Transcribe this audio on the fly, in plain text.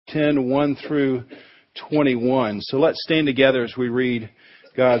10, 1 through 21. So let's stand together as we read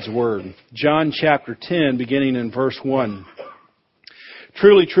God's Word. John chapter 10, beginning in verse 1.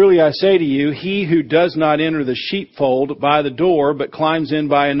 Truly, truly, I say to you, he who does not enter the sheepfold by the door, but climbs in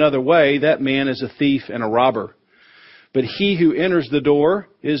by another way, that man is a thief and a robber. But he who enters the door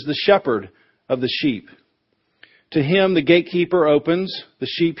is the shepherd of the sheep. To him the gatekeeper opens, the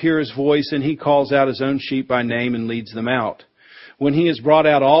sheep hear his voice, and he calls out his own sheep by name and leads them out. When he has brought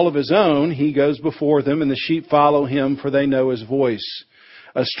out all of his own, he goes before them, and the sheep follow him, for they know his voice.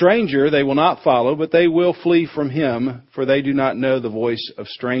 A stranger they will not follow, but they will flee from him, for they do not know the voice of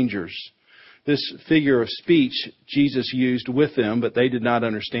strangers. This figure of speech Jesus used with them, but they did not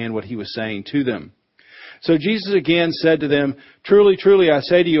understand what he was saying to them. So Jesus again said to them, Truly, truly, I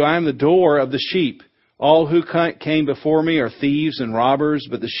say to you, I am the door of the sheep. All who came before me are thieves and robbers,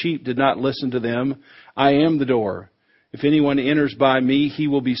 but the sheep did not listen to them. I am the door. If anyone enters by me, he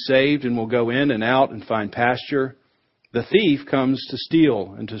will be saved and will go in and out and find pasture. The thief comes to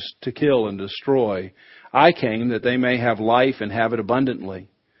steal and to kill and destroy. I came that they may have life and have it abundantly.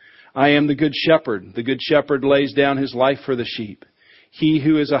 I am the good shepherd. The good shepherd lays down his life for the sheep. He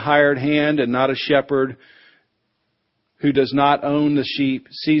who is a hired hand and not a shepherd, who does not own the sheep,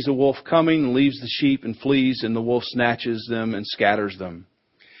 sees a wolf coming and leaves the sheep and flees, and the wolf snatches them and scatters them.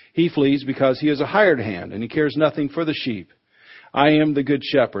 He flees because he is a hired hand, and he cares nothing for the sheep. I am the good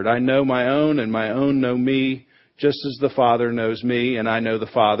shepherd. I know my own, and my own know me, just as the Father knows me, and I know the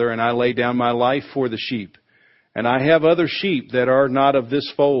Father, and I lay down my life for the sheep. And I have other sheep that are not of this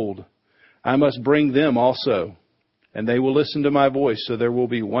fold. I must bring them also, and they will listen to my voice, so there will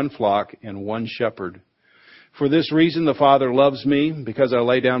be one flock and one shepherd. For this reason the Father loves me, because I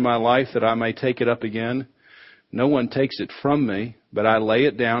lay down my life that I may take it up again. No one takes it from me, but I lay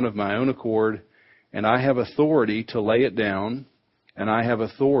it down of my own accord, and I have authority to lay it down, and I have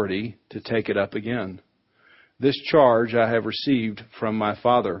authority to take it up again. This charge I have received from my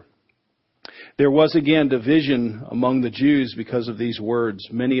Father. There was again division among the Jews because of these words.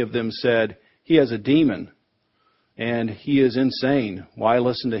 Many of them said, He has a demon, and he is insane. Why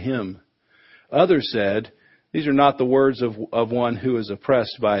listen to him? Others said, These are not the words of one who is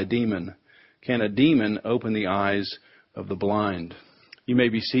oppressed by a demon. Can a demon open the eyes of the blind? You may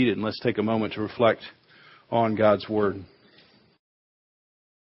be seated, and let's take a moment to reflect on God's Word.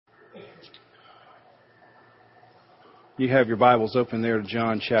 You have your Bibles open there to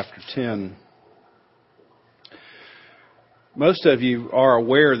John chapter 10. Most of you are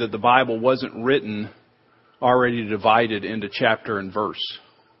aware that the Bible wasn't written already divided into chapter and verse.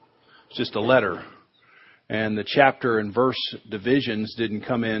 It's just a letter. And the chapter and verse divisions didn't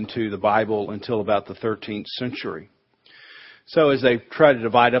come into the Bible until about the 13th century. So as they tried to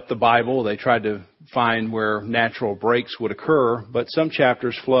divide up the Bible, they tried to find where natural breaks would occur, but some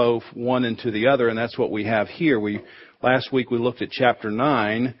chapters flow one into the other, and that's what we have here. Last week we looked at chapter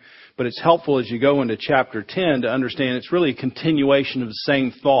 9, but it's helpful as you go into chapter 10 to understand it's really a continuation of the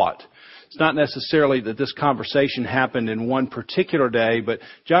same thought. It's not necessarily that this conversation happened in one particular day, but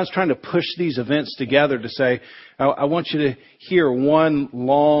John's trying to push these events together to say, I want you to hear one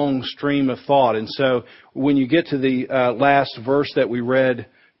long stream of thought. And so when you get to the last verse that we read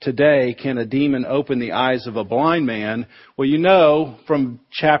today, can a demon open the eyes of a blind man? Well, you know from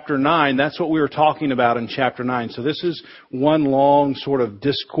chapter 9, that's what we were talking about in chapter 9. So this is one long sort of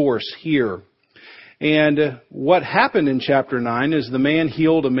discourse here. And what happened in chapter 9 is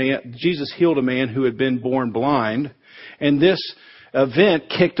Jesus healed a man who had been born blind. And this event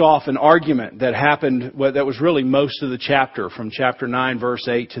kicked off an argument that happened, that was really most of the chapter, from chapter 9, verse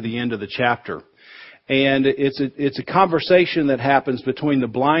 8 to the end of the chapter. And it's a conversation that happens between the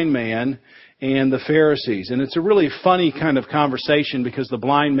blind man and the Pharisees. And it's a really funny kind of conversation because the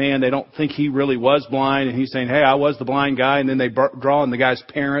blind man, they don't think he really was blind. And he's saying, hey, I was the blind guy. And then they draw on the guy's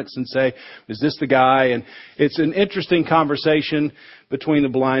parents and say, is this the guy? And it's an interesting conversation between the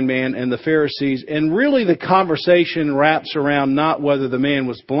blind man and the Pharisees. And really the conversation wraps around not whether the man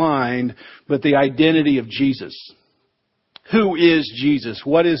was blind, but the identity of Jesus. Who is Jesus?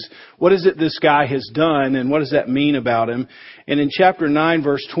 What is it this guy has done, and what does that mean about him? And in chapter 9,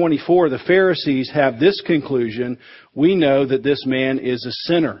 verse 24, the Pharisees have this conclusion: we know that this man is a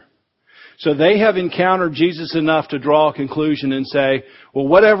sinner. So they have encountered Jesus enough to draw a conclusion and say, well,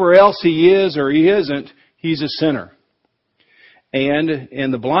 whatever else he is or he isn't, he's a sinner.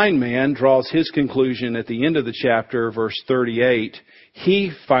 And the blind man draws his conclusion at the end of the chapter, verse 38.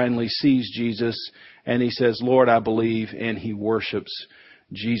 He finally sees Jesus and he says, Lord, I believe, and he worships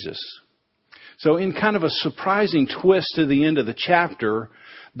Jesus. So in kind of a surprising twist to the end of the chapter,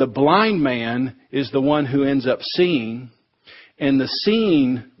 the blind man is the one who ends up seeing, And the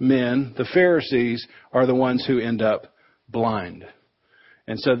seeing men, the Pharisees, are the ones who end up blind.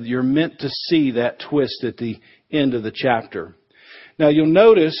 And so you're meant to see that twist at the end of the chapter. Now you'll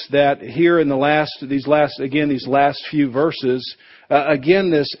notice that here in these last few verses,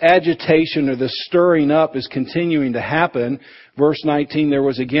 again, this agitation or this stirring up is continuing to happen. Verse 19, there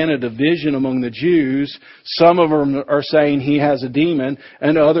was again a division among the Jews. Some of them are saying he has a demon,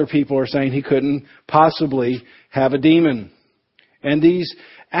 and other people are saying he couldn't possibly have a demon. And these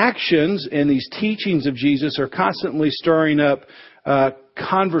actions and these teachings of Jesus are constantly stirring up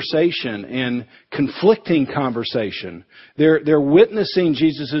conversation and conflicting conversation. They're witnessing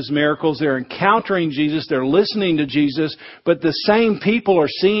Jesus' miracles. They're encountering Jesus. They're listening to Jesus. But the same people are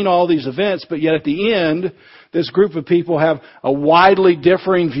seeing all these events. But yet at the end, this group of people have a widely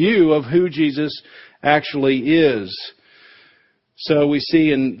differing view of who Jesus actually is. So we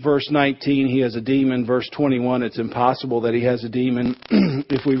see in verse 19 he has a demon. Verse 21, it's impossible that he has a demon.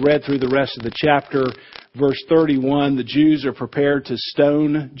 If we read through the rest of the chapter, verse 31, the Jews are prepared to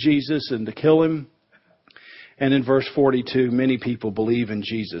stone Jesus and to kill him. And in verse 42, many people believe in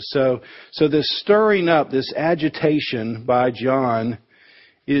Jesus. So this stirring up, this agitation by John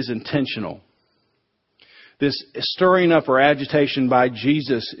is intentional. This stirring up or agitation by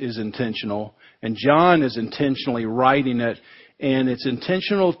Jesus is intentional. And John is intentionally writing it. And it's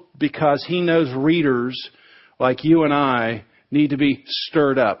intentional because he knows readers like you and I need to be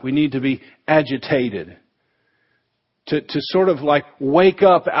stirred up. We need to be agitated. To sort of like wake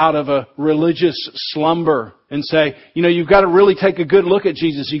up out of a religious slumber and say, you've got to really take a good look at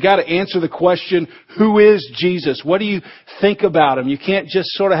Jesus. You've got to answer the question, who is Jesus? What do you think about him? You can't just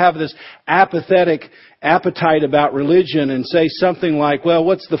sort of have this apathetic appetite about religion and say something like, well,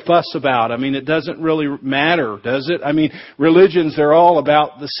 what's the fuss about? I mean, it doesn't really matter, does it? I mean, religions, they're all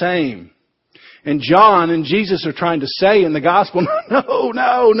about the same. And John and Jesus are trying to say in the gospel,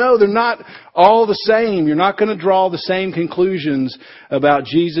 no, they're not all the same. You're not going to draw the same conclusions about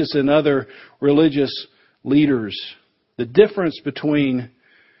Jesus and other religious leaders. The difference between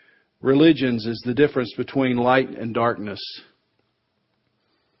religions is the difference between light and darkness.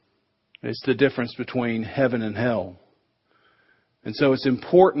 It's the difference between heaven and hell. And so it's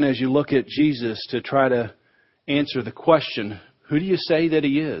important as you look at Jesus to try to answer the question, who do you say that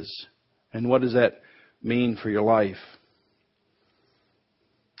he is? And what does that mean for your life?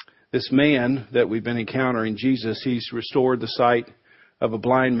 This man that we've been encountering, Jesus, he's restored the sight of a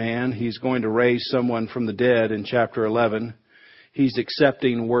blind man. He's going to raise someone from the dead in chapter 11. He's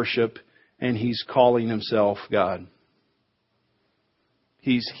accepting worship and he's calling himself God.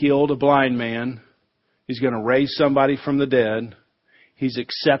 He's healed a blind man. He's going to raise somebody from the dead. He's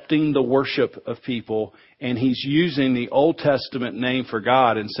accepting the worship of people, and he's using the Old Testament name for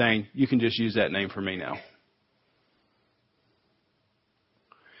God and saying, you can just use that name for me now.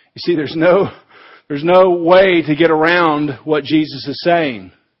 You see, there's no way to get around what Jesus is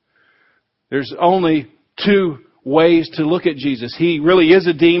saying. There's only two ways to look at Jesus. He really is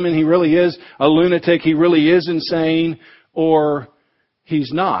a demon. He really is a lunatic. He really is insane, or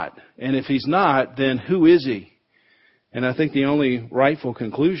he's not. And if he's not, then who is he? And I think the only rightful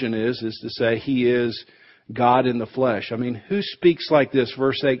conclusion is to say he is God in the flesh. I mean, who speaks like this?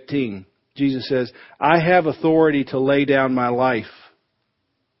 Verse 18, Jesus says, I have authority to lay down my life.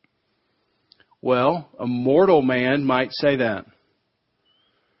 Well, a mortal man might say that.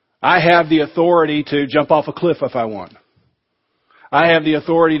 I have the authority to jump off a cliff if I want. I have the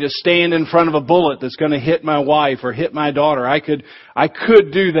authority to stand in front of a bullet that's going to hit my wife or hit my daughter. I could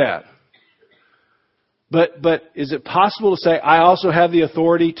do that. But is it possible to say, I also have the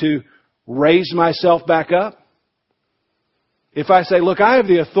authority to raise myself back up? If I say, look, I have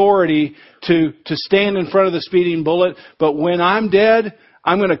the authority to stand in front of the speeding bullet, but when I'm dead,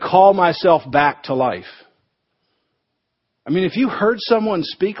 I'm going to call myself back to life. I mean, if you heard someone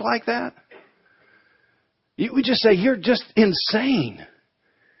speak like that, you would just say, you're just insane.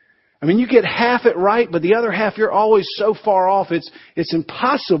 I mean, you get half it right, but the other half, you're always so far off. It's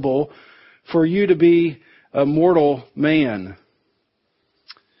impossible for you to be a mortal man.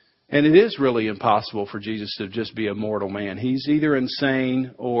 And it is really impossible for Jesus to just be a mortal man. He's either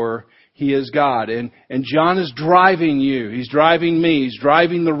insane or he is God. And John is driving you. He's driving me. He's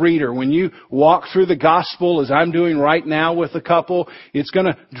driving the reader. When you walk through the gospel, as I'm doing right now with a couple, it's going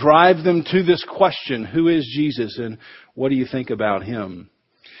to drive them to this question, who is Jesus and what do you think about him?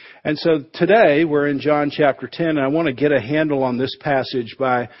 And so today we're in John chapter 10, and I want to get a handle on this passage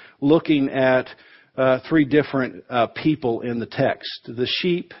by looking at three different people in the text. The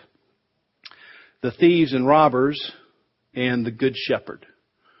sheep, the thieves and robbers, and the good shepherd.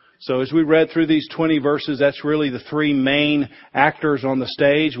 So as we read through these 20 verses, that's really the three main actors on the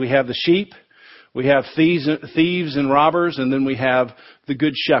stage. We have the sheep, we have thieves and robbers, and then we have the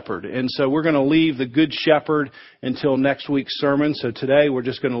Good Shepherd. And so we're going to leave the Good Shepherd until next week's sermon. So today we're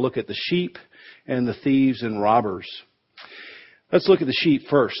just going to look at the sheep and the thieves and robbers. Let's look at the sheep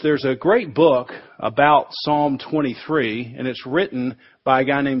first. There's a great book about Psalm 23, and it's written by a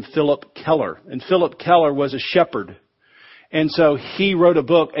guy named Philip Keller. And Philip Keller was a shepherd. And so he wrote a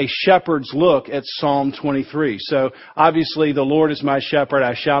book, A Shepherd's Look at Psalm 23. So obviously the Lord is my shepherd,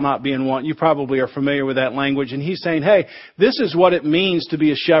 I shall not be in want. You probably are familiar with that language. And he's saying, hey, this is what it means to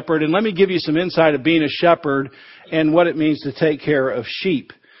be a shepherd. And let me give you some insight of being a shepherd and what it means to take care of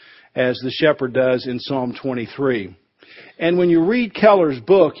sheep, as the shepherd does in Psalm 23. And when you read Keller's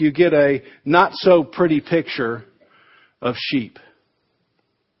book, you get a not so pretty picture of sheep.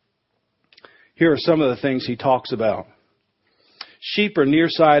 Here are some of the things he talks about. Sheep are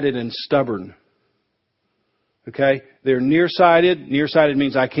nearsighted and stubborn. Okay? They're nearsighted. Nearsighted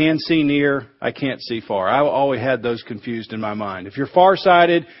means I can see near, I can't see far. I always had those confused in my mind. If you're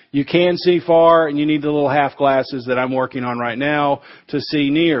farsighted, you can see far, and you need the little half glasses that I'm working on right now to see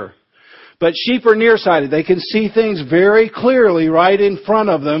near. But sheep are nearsighted. They can see things very clearly right in front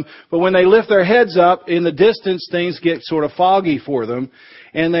of them. But when they lift their heads up, in the distance, things get sort of foggy for them.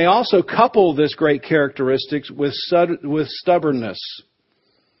 And they also couple this great characteristic with stubbornness.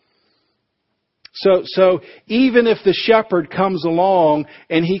 So even if the shepherd comes along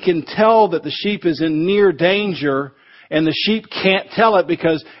and he can tell that the sheep is in near danger, and the sheep can't tell it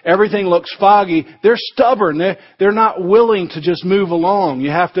because everything looks foggy, they're stubborn. They're not willing to just move along. You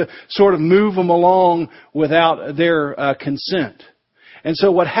have to sort of move them along without their consent. And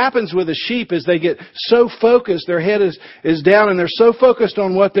so what happens with the sheep is they get so focused, their head is down, and they're so focused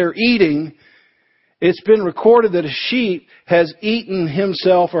on what they're eating. It's been recorded that a sheep has eaten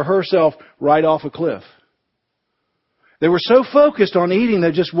himself or herself right off a cliff. They were so focused on eating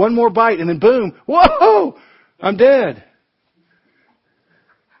that just one more bite and then boom, whoa! I'm dead.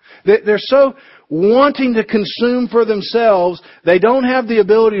 They're so wanting to consume for themselves, they don't have the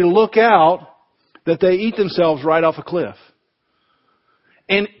ability to look out that they eat themselves right off a cliff.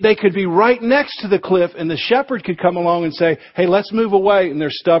 And they could be right next to the cliff, and the shepherd could come along and say, hey, let's move away. And they're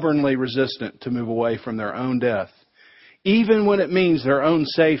stubbornly resistant to move away from their own death. Even when it means their own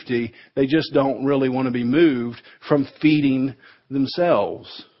safety, they just don't really want to be moved from feeding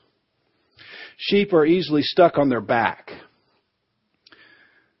themselves. Sheep are easily stuck on their back.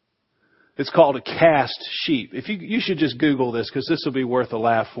 It's called a cast sheep. You should just Google this, because this will be worth a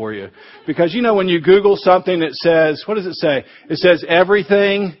laugh for you. Because you know when you Google something, it says, what does it say? It says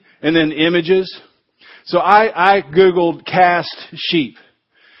everything and then images. So I Googled cast sheep.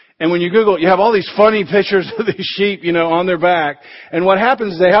 And when you Google it, you have all these funny pictures of these sheep, on their back. And what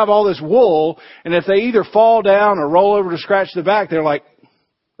happens is they have all this wool, and if they either fall down or roll over to scratch the back, they're like,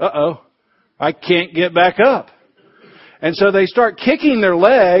 uh-oh. I can't get back up. And so they start kicking their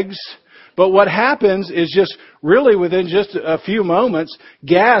legs, but what happens is just really within just a few moments,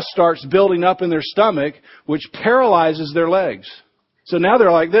 gas starts building up in their stomach, which paralyzes their legs. So now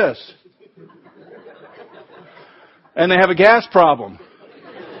they're like this. And they have a gas problem.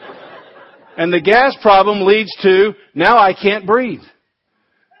 And the gas problem leads to, now I can't breathe.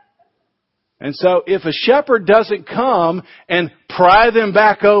 And so if a shepherd doesn't come and pry them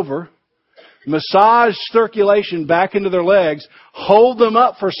back over, massage circulation back into their legs, hold them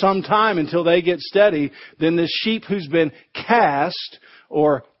up for some time until they get steady, then this sheep who's been cast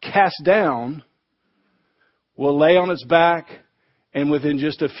or cast down will lay on its back and within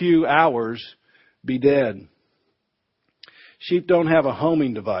just a few hours be dead. Sheep don't have a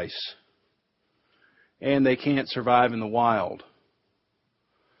homing device, and they can't survive in the wild.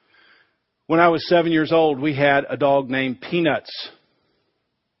 When I was 7 years old, we had a dog named Peanuts.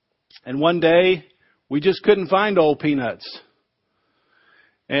 And one day, we just couldn't find old Peanuts.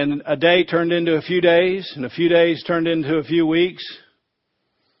 And a day turned into a few days, and a few days turned into a few weeks.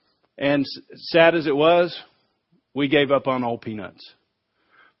 And sad as it was, we gave up on old Peanuts.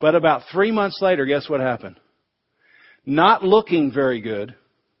 But about 3 months later, guess what happened? Not looking very good,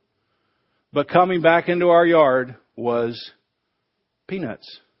 but coming back into our yard was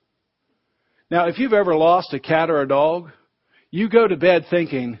Peanuts. Now, if you've ever lost a cat or a dog, you go to bed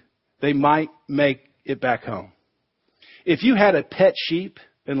thinking they might make it back home. If you had a pet sheep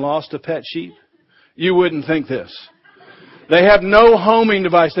and lost a pet sheep, you wouldn't think this. They have no homing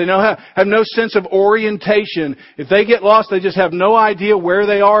device. They have no sense of orientation. If they get lost, they just have no idea where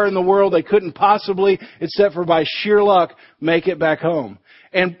they are in the world. They couldn't possibly, except for by sheer luck, make it back home.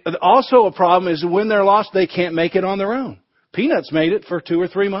 And also a problem is when they're lost, they can't make it on their own. Peanuts made it for 2 or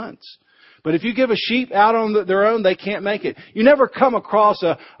 3 months. But if you give a sheep out on their own, they can't make it. You never come across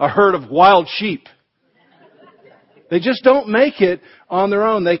a herd of wild sheep. They just don't make it on their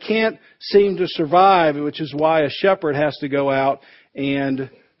own. They can't seem to survive, which is why a shepherd has to go out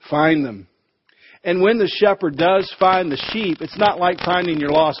and find them. And when the shepherd does find the sheep, it's not like finding your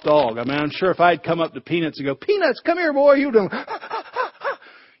lost dog. I mean, I'm sure if I'd come up to Peanuts and go, Peanuts, come here, boy, you don't...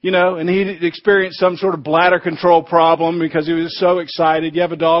 and he'd experience some sort of bladder control problem because he was so excited. You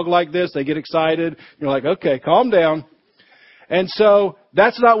have a dog like this, they get excited. You're like, okay, calm down. And so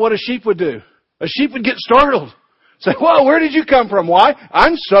that's not what a sheep would do. A sheep would get startled. Say, whoa, where did you come from? Why?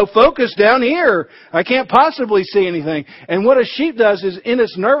 I'm so focused down here. I can't possibly see anything. And what a sheep does is, in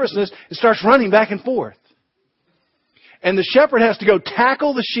its nervousness, it starts running back and forth. And the shepherd has to go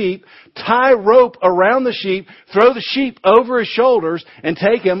tackle the sheep, tie rope around the sheep, throw the sheep over his shoulders, and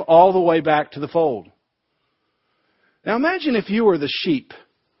take him all the way back to the fold. Now imagine if you were the sheep.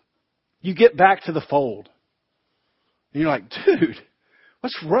 You get back to the fold. And you're like, dude,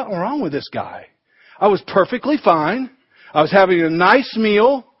 what's wrong with this guy? I was perfectly fine. I was having a nice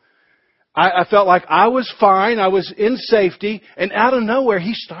meal. I felt like I was fine. I was in safety. And out of nowhere,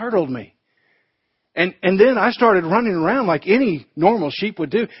 he startled me. And then I started running around like any normal sheep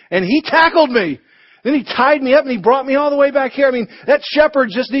would do. And he tackled me. Then he tied me up and he brought me all the way back here. I mean, that shepherd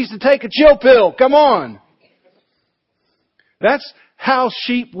just needs to take a chill pill. Come on. That's how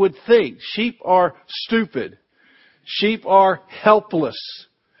sheep would think. Sheep are stupid. Sheep are helpless.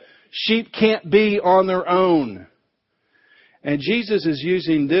 Sheep can't be on their own. And Jesus is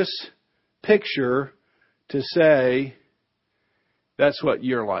using this picture to say, that's what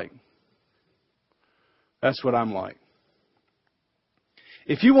you're like. That's what I'm like.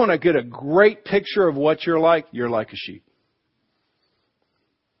 If you want to get a great picture of what you're like a sheep.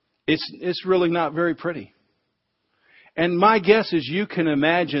 It's really not very pretty. And my guess is you can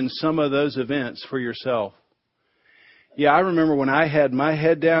imagine some of those events for yourself. Yeah, I remember when I had my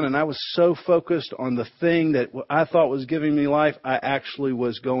head down and I was so focused on the thing that I thought was giving me life, I actually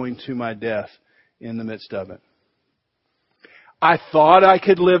was going to my death in the midst of it. I thought I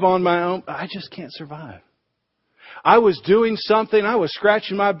could live on my own. I just can't survive. I was doing something. I was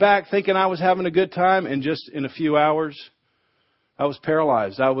scratching my back thinking I was having a good time. And just in a few hours, I was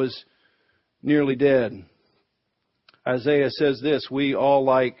paralyzed. I was nearly dead. Isaiah says this, we all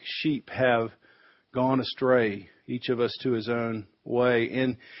like sheep have gone astray, each of us to his own way.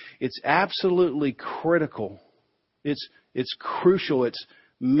 And it's absolutely critical. It's crucial. It's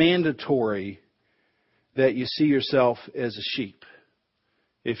mandatory that you see yourself as a sheep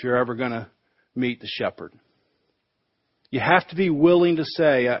if you're ever going to meet the shepherd. You have to be willing to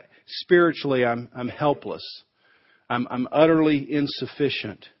say, spiritually, I'm helpless. I'm utterly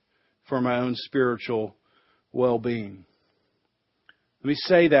insufficient for my own spiritual well-being. Let me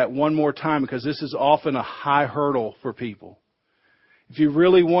say that one more time because this is often a high hurdle for people. If you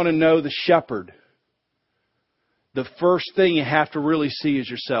really want to know the shepherd, the first thing you have to really see is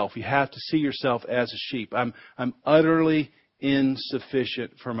yourself. You have to see yourself as a sheep. I'm utterly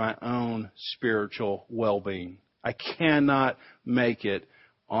insufficient for my own spiritual well-being. I cannot make it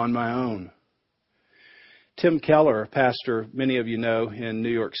on my own. Tim Keller, a pastor many of you know in New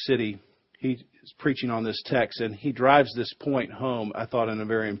York City, he is preaching on this text and he drives this point home, I thought, in a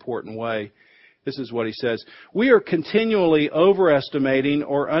very important way. This is what he says. We are continually overestimating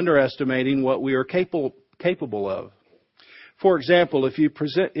or underestimating what we are capable of. For example, if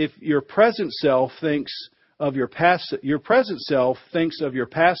your present self thinks of your present self thinks of your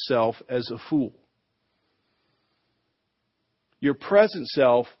past self as a fool. Your present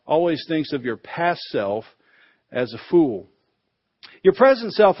self always thinks of your past self as a fool. Your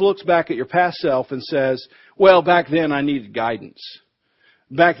present self looks back at your past self and says, well, back then I needed guidance.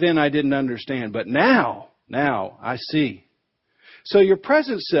 Back then I didn't understand, but now I see. So your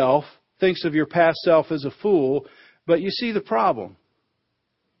present self thinks of your past self as a fool, but you see the problem.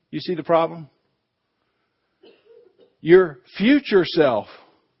 You see the problem? Your future self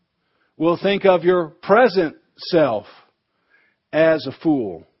will think of your present self as a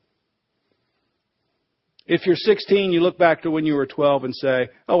fool. If you're 16, you look back to when you were 12 and say,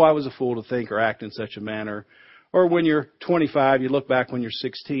 oh, I was a fool to think or act in such a manner. Or when you're 25, you look back when you're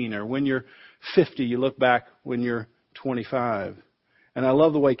 16. Or when you're 50, you look back when you're 25. And I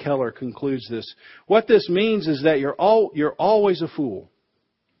love the way Keller concludes this. What this means is that you're always a fool.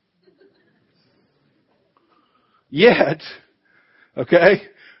 Yet, okay,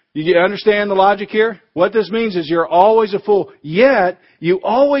 you understand the logic here? What this means is you're always a fool. Yet, you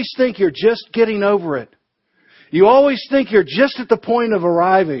always think you're just getting over it. You always think you're just at the point of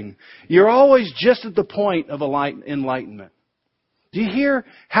arriving. You're always just at the point of enlightenment. Do you hear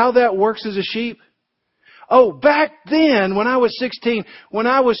how that works as a sheep? Oh, back then, when I was 16, when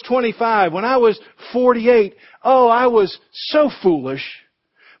I was 25, when I was 48, oh, I was so foolish.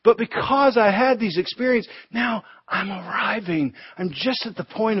 But because I had these experiences, now I'm arriving. I'm just at the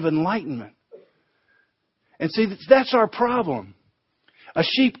point of enlightenment. And see, that's our problem. A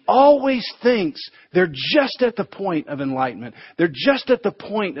sheep always thinks they're just at the point of enlightenment. They're just at the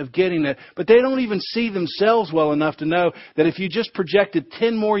point of getting it. But they don't even see themselves well enough to know that if you just projected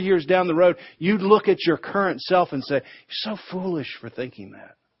 10 more years down the road, you'd look at your current self and say, you're so foolish for thinking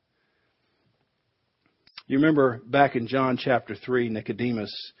that. You remember back in John chapter 3,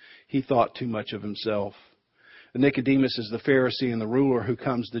 Nicodemus, he thought too much of himself. Nicodemus is the Pharisee and the ruler who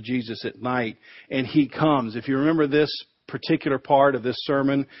comes to Jesus at night. And he comes. If you remember this particular part of this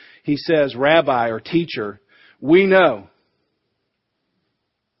sermon, he says, Rabbi or teacher, we know.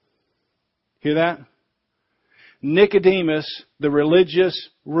 Hear that? Nicodemus, the religious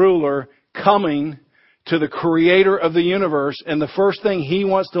ruler, coming to the creator of the universe, and the first thing he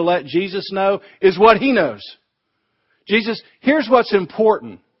wants to let Jesus know is what he knows. Jesus, here's what's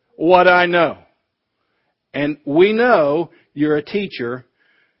important, what I know. And we know you're a teacher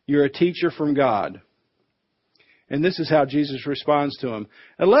from God. And this is how Jesus responds to him.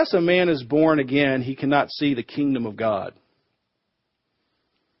 Unless a man is born again, he cannot see the kingdom of God.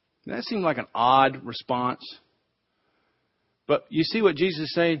 That seemed like an odd response. But you see what Jesus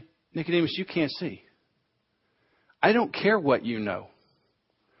is saying? Nicodemus, you can't see. I don't care what you know.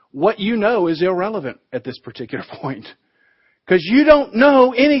 What you know is irrelevant at this particular point. Because you don't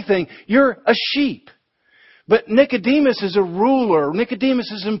know anything. You're a sheep. But Nicodemus is a ruler.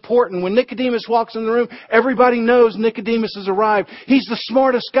 Nicodemus is important. When Nicodemus walks in the room, everybody knows Nicodemus has arrived. He's the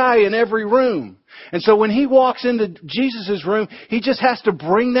smartest guy in every room. And so when he walks into Jesus' room, he just has to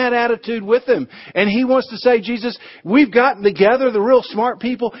bring that attitude with him. And he wants to say, Jesus, we've gotten together, the real smart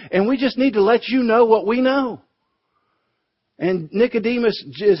people, and we just need to let you know what we know. And Nicodemus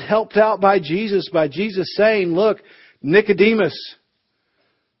is helped out by Jesus saying, look, Nicodemus,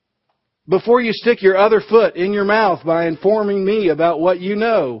 before you stick your other foot in your mouth by informing me about what you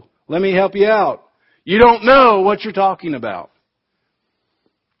know, let me help you out. You don't know what you're talking about.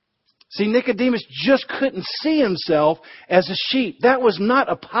 See, Nicodemus just couldn't see himself as a sheep. That was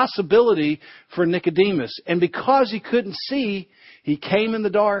not a possibility for Nicodemus. And because he couldn't see, he came in the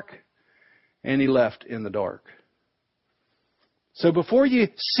dark and he left in the dark. So before you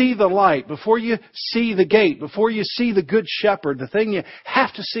see the light, before you see the gate, before you see the good shepherd, the thing you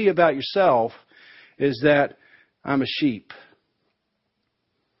have to see about yourself is that I'm a sheep.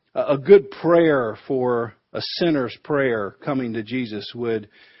 A good prayer for a sinner's prayer coming to Jesus would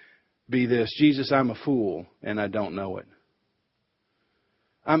be this: Jesus, I'm a fool and I don't know it.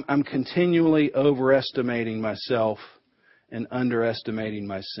 I'm continually overestimating myself and underestimating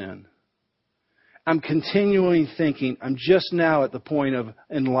my sin. I'm continually thinking I'm just now at the point of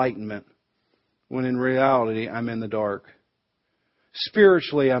enlightenment, when in reality I'm in the dark.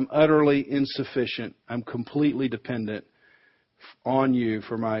 Spiritually, I'm utterly insufficient. I'm completely dependent on you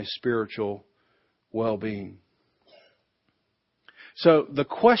for my spiritual well-being. So the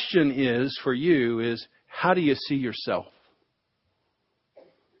question is, for you, is how do you see yourself?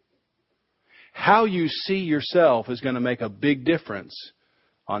 How you see yourself is going to make a big difference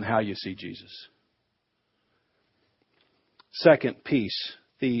on how you see Jesus. Second piece,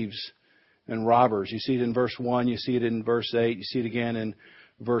 thieves and robbers. You see it in verse 1, you see it in verse 8, you see it again in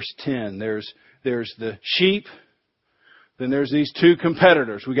verse 10. There's the sheep, then there's these two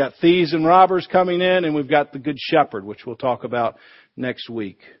competitors. We've got thieves and robbers coming in, and we've got the good shepherd, which we'll talk about next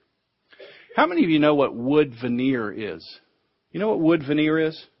week. How many of you know what wood veneer is? You know what wood veneer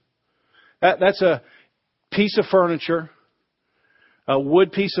is? That's a piece of furniture, a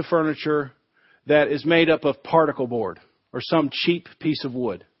wood piece of furniture that is made up of particle board, or some cheap piece of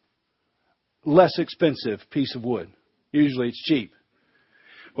wood. Less expensive piece of wood. Usually it's cheap.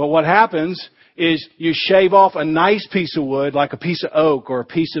 Well, what happens is you shave off a nice piece of wood, like a piece of oak or a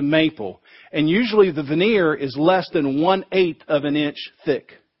piece of maple. And usually the veneer is less than 1/8 of an inch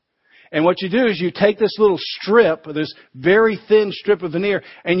thick. And what you do is you take this little strip, this very thin strip of veneer,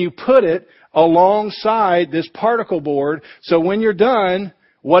 and you put it alongside this particle board. So when you're done,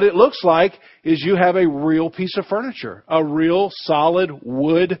 what it looks like is you have a real piece of furniture, a real solid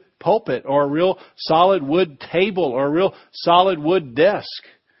wood pulpit, or a real solid wood table, or a real solid wood desk.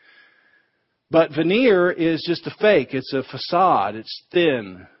 But veneer is just a fake. It's a facade. It's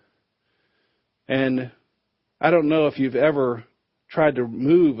thin. And I don't know if you've ever tried to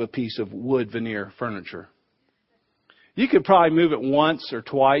move a piece of wood veneer furniture. You could probably move it once or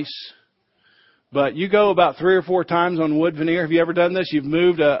twice. But you go about 3 or 4 times on wood veneer. Have you ever done this? You've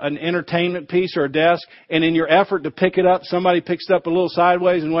moved an entertainment piece or a desk, and in your effort to pick it up, somebody picks it up a little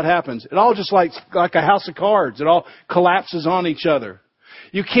sideways, and what happens? It all just like a house of cards. It all collapses on each other.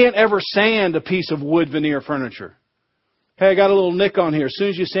 You can't ever sand a piece of wood veneer furniture. Hey, I got a little nick on here. As soon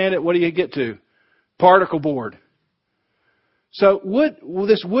as you sand it, what do you get to? Particle board. So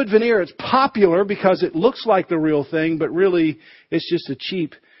this wood veneer, it's popular because it looks like the real thing, but really it's just a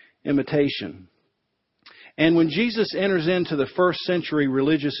cheap imitation. And when Jesus enters into the first century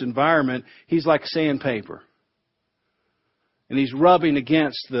religious environment, he's like sandpaper. And he's rubbing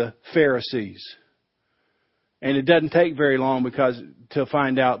against the Pharisees. And it doesn't take very long to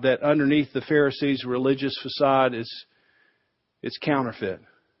find out that underneath the Pharisees' religious facade it's counterfeit.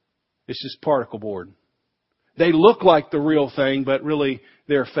 It's just particle board. They look like the real thing, but really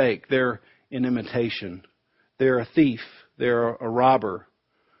they're fake. They're an imitation. They're a thief. They're a robber.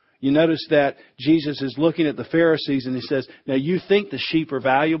 You notice that Jesus is looking at the Pharisees and he says, now you think the sheep are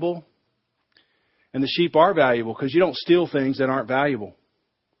valuable? And the sheep are valuable because you don't steal things that aren't valuable.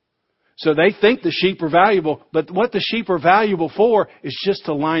 So they think the sheep are valuable, but what the sheep are valuable for is just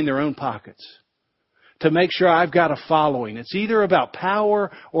to line their own pockets. To make sure I've got a following. It's either about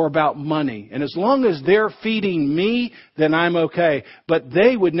power or about money. And as long as they're feeding me, then I'm okay. But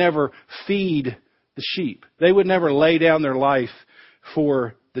they would never feed the sheep. They would never lay down their life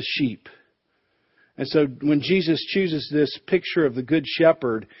for the sheep. And so when Jesus chooses this picture of the Good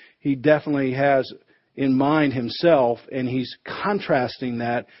Shepherd, he definitely has in mind himself, and he's contrasting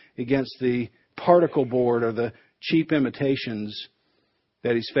that against the particle board or the cheap imitations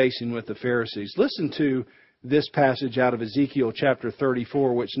that he's facing with the Pharisees. Listen to this passage out of Ezekiel chapter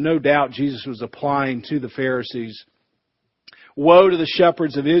 34, which no doubt Jesus was applying to the Pharisees. Woe to the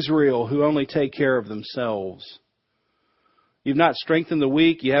shepherds of Israel who only take care of themselves. You've not strengthened the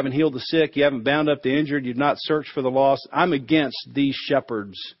weak. You haven't healed the sick. You haven't bound up the injured. You've not searched for the lost. I'm against these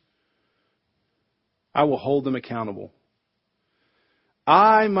shepherds. I will hold them accountable.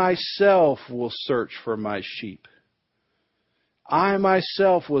 I myself will search for my sheep. I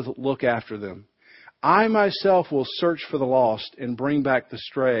myself will look after them. I myself will search for the lost and bring back the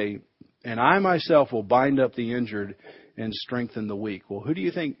stray. And I myself will bind up the injured and strengthen the weak. Well, who do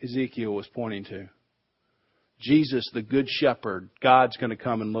you think Ezekiel was pointing to? Jesus, the Good Shepherd. God's going to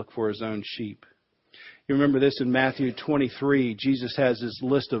come and look for His own sheep. You remember this in Matthew 23. Jesus has this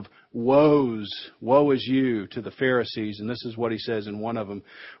list of woes. Woe is you to the Pharisees. And this is what He says in one of them.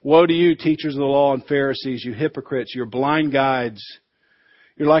 Woe to you, teachers of the law and Pharisees, you hypocrites. You're blind guides.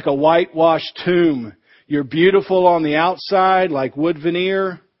 You're like a whitewashed tomb. You're beautiful on the outside like wood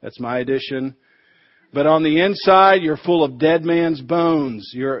veneer. That's my addition. But on the inside, you're full of dead man's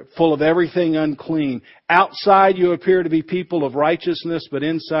bones. You're full of everything unclean. Outside, you appear to be people of righteousness, but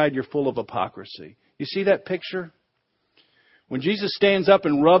inside, you're full of hypocrisy. You see that picture? When Jesus stands up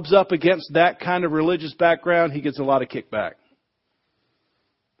and rubs up against that kind of religious background, He gets a lot of kickback.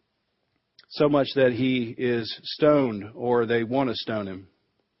 So much that He is stoned, or they want to stone Him.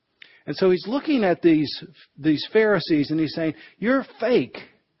 And so He's looking at these Pharisees and He's saying, you're fake.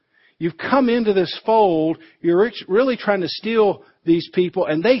 You've come into this fold. You're really trying to steal these people.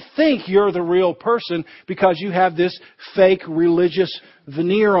 And they think you're the real person because you have this fake religious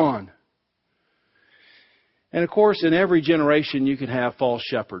veneer on. And of course, in every generation, you can have false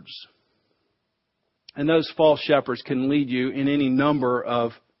shepherds. And those false shepherds can lead you in any number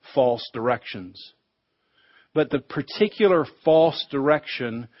of false directions. But the particular false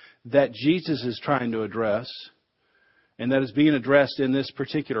direction that Jesus is trying to address, and that is being addressed in this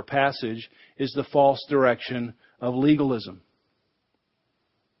particular passage, is the false direction of legalism.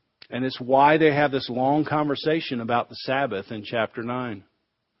 And it's why they have this long conversation about the Sabbath in chapter 9.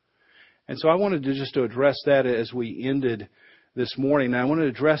 And so I wanted to address that as we ended this morning. I want to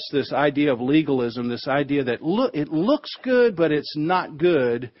address this idea of legalism, this idea that it looks good, but it's not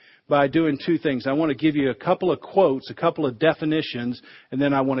good, by doing two things. I want to give you a couple of quotes, a couple of definitions, and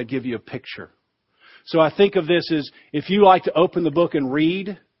then I want to give you a picture. So I think of this as, if you like to open the book and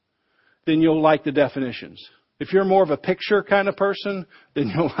read, then you'll like the definitions. If you're more of a picture kind of person,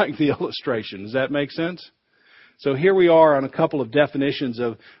 then you'll like the illustration. Does that make sense? So here we are on a couple of definitions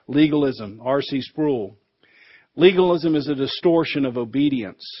of legalism. R.C. Sproul. Legalism is a distortion of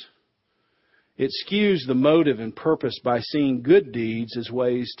obedience. It skews the motive and purpose by seeing good deeds as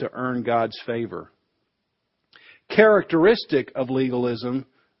ways to earn God's favor. Characteristic of legalism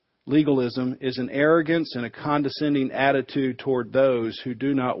is an arrogance and a condescending attitude toward those who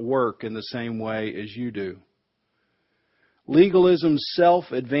do not work in the same way as you do. Legalism's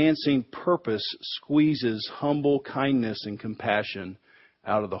self-advancing purpose squeezes humble kindness and compassion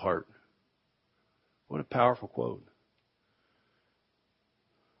out of the heart. What a powerful quote.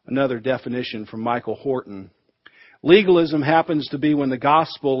 Another definition from Michael Horton. Legalism happens to be when the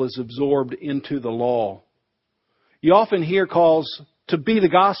gospel is absorbed into the law. You often hear calls to be the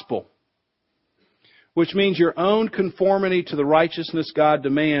gospel, which means your own conformity to the righteousness God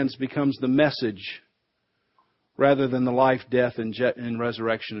demands becomes the message rather than the life, death, and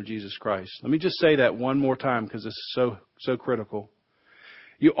resurrection of Jesus Christ. Let me just say that one more time because this is so critical.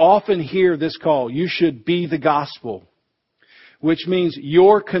 You often hear this call, you should be the gospel, which means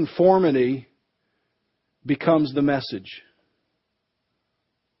your conformity becomes the message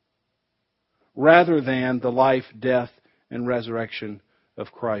rather than the life, death, and resurrection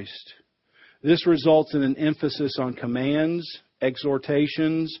of Christ. This results in an emphasis on commands,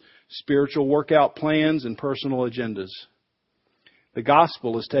 exhortations, spiritual workout plans, and personal agendas. The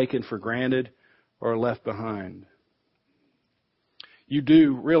gospel is taken for granted or left behind. You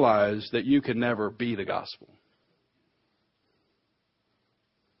do realize that you can never be the gospel.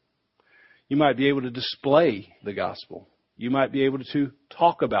 You might be able to display the gospel. You might be able to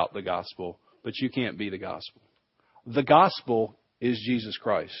talk about the gospel, but you can't be the gospel. The gospel is Jesus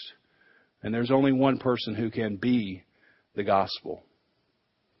Christ. And there's only one person who can be the gospel.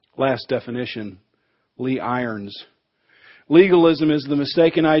 Last definition, Lee Irons. Legalism is the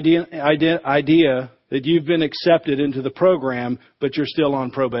mistaken idea that you've been accepted into the program, but you're still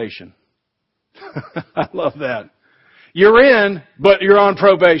on probation. I love that. You're in, but you're on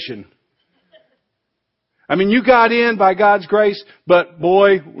probation. I mean, you got in by God's grace, but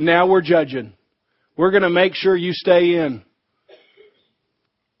boy, now we're judging. We're going to make sure you stay in.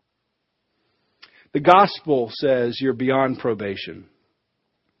 The gospel says you're beyond probation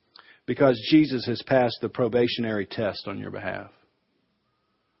because Jesus has passed the probationary test on your behalf.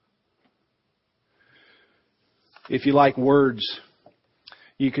 If you like words,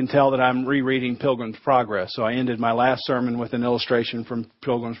 you can tell that I'm rereading Pilgrim's Progress. So I ended my last sermon with an illustration from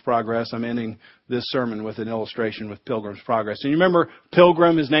Pilgrim's Progress. I'm ending this sermon with an illustration with Pilgrim's Progress. And you remember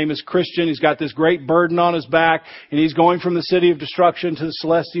Pilgrim, his name is Christian. He's got this great burden on his back, and he's going from the city of destruction to the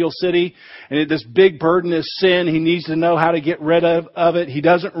celestial city. And this big burden is sin. He needs to know how to get rid of it. He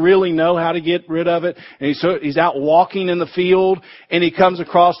doesn't really know how to get rid of it. And he's out walking in the field, and he comes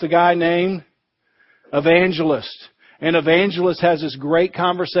across a guy named Evangelist. And Evangelist has this great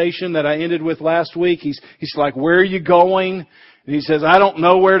conversation that I ended with last week. He's like, where are you going? And he says, I don't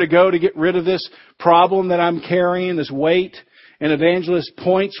know where to go to get rid of this problem that I'm carrying, this weight. And Evangelist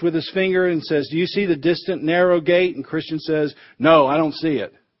points with his finger and says, do you see the distant narrow gate? And Christian says, no, I don't see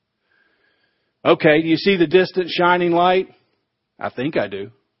it. Okay, do you see the distant shining light? I think I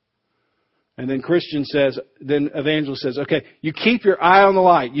do. And then Evangelist says, okay, you keep your eye on the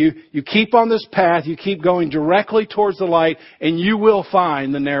light. You keep on this path. You keep going directly towards the light, and you will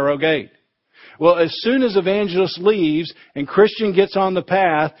find the narrow gate. Well, as soon as Evangelist leaves and Christian gets on the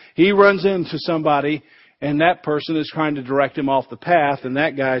path, he runs into somebody, and that person is trying to direct him off the path, and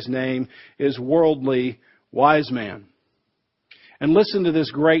that guy's name is Worldly Wise Man. And listen to this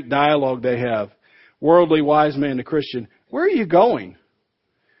great dialogue they have. Worldly Wise Man to Christian, where are you going?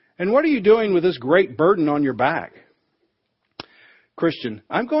 And what are you doing with this great burden on your back? Christian,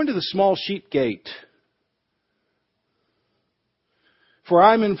 I'm going to the small sheep gate. For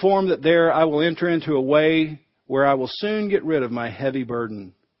I'm informed that there I will enter into a way where I will soon get rid of my heavy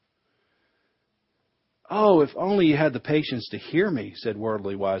burden. Oh, if only you had the patience to hear me, said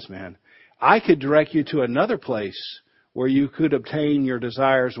Worldly Wise Man. I could direct you to another place where you could obtain your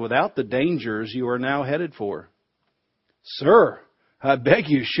desires without the dangers you are now headed for. Sir, I beg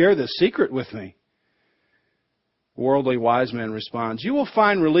you, share this secret with me. Worldly Wise Man responds, you will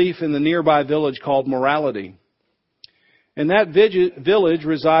find relief in the nearby village called Morality. In that village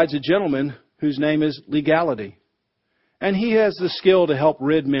resides a gentleman whose name is Legality. And he has the skill to help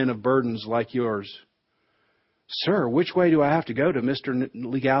rid men of burdens like yours. Sir, which way do I have to go to Mr.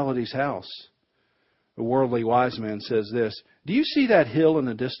 Legality's house? The Worldly Wise Man says this, do you see that hill in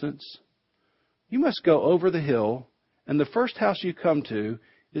the distance? You must go over the hill, and the first house you come to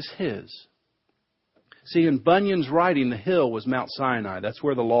is his. See, in Bunyan's writing, the hill was Mount Sinai. That's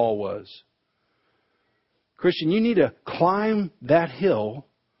where the law was. Christian, you need to climb that hill.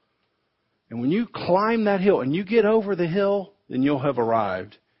 And when you climb that hill and you get over the hill, then you'll have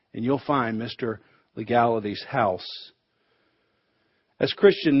arrived. And you'll find Mr. Legality's house. As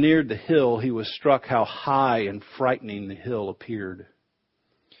Christian neared the hill, he was struck how high and frightening the hill appeared.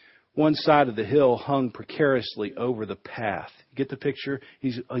 One side of the hill hung precariously over the path. You get the picture?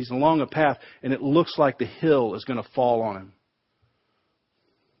 He's along a path, and it looks like the hill is going to fall on him.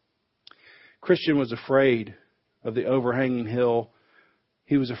 Christian was afraid of the overhanging hill.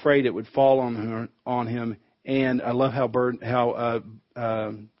 He was afraid it would fall on him. And I love how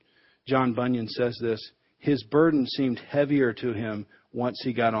John Bunyan says this. His burden seemed heavier to him once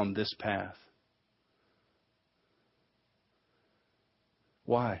he got on this path.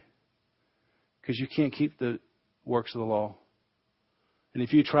 Why? Because you can't keep the works of the law. And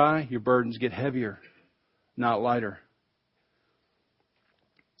if you try, your burdens get heavier, not lighter.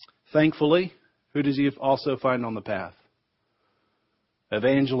 Thankfully, who does he also find on the path?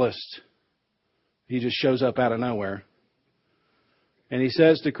 Evangelist. He just shows up out of nowhere. And he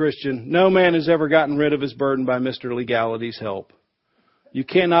says to Christian, no man has ever gotten rid of his burden by Mr. Legality's help. You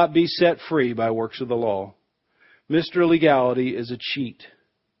cannot be set free by works of the law. Mr. Legality is a cheat.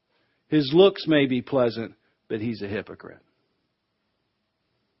 His looks may be pleasant, but he's a hypocrite.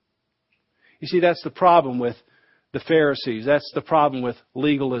 You see, that's the problem with the Pharisees. That's the problem with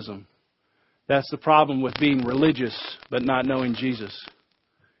legalism. That's the problem with being religious but not knowing Jesus.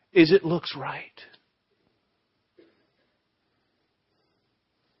 Is it looks right.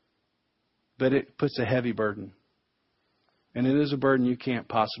 But it puts a heavy burden. And it is a burden you can't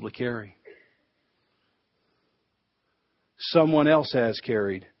possibly carry. Someone else has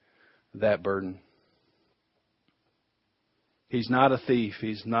carried that burden. He's not a thief.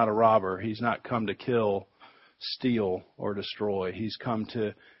 He's not a robber. He's not come to kill, steal, or destroy. He's come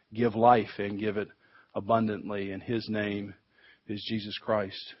to give life and give it abundantly. And His name is Jesus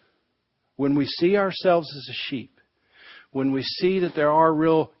Christ. When we see ourselves as a sheep, when we see that there are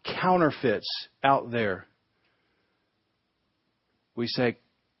real counterfeits out there, we say,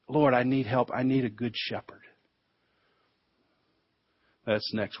 Lord, I need help. I need a good shepherd.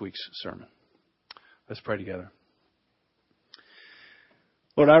 That's next week's sermon. Let's pray together.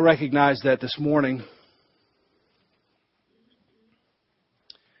 Lord, I recognize that this morning,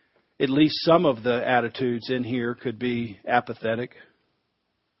 at least some of the attitudes in here could be apathetic.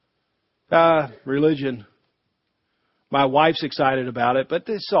 Religion. My wife's excited about it, but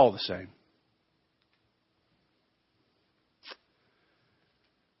it's all the same.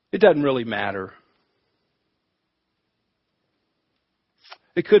 It doesn't really matter.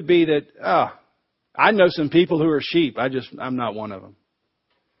 It could be that, I know some people who are sheep. I'm not one of them.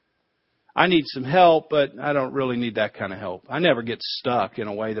 I need some help, but I don't really need that kind of help. I never get stuck in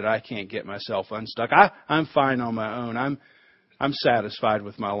a way that I can't get myself unstuck. I'm fine on my own. I'm satisfied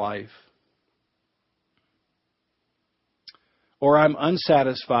with my life. Or I'm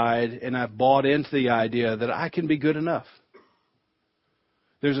unsatisfied and I've bought into the idea that I can be good enough.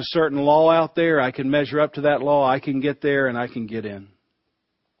 There's a certain law out there. I can measure up to that law. I can get there and I can get in.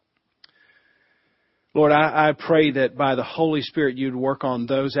 Lord, I pray that by the Holy Spirit you'd work on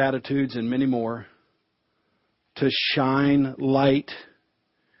those attitudes and many more to shine light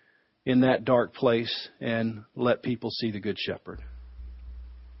in that dark place and let people see the Good Shepherd.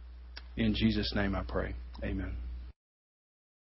 In Jesus' name I pray. Amen.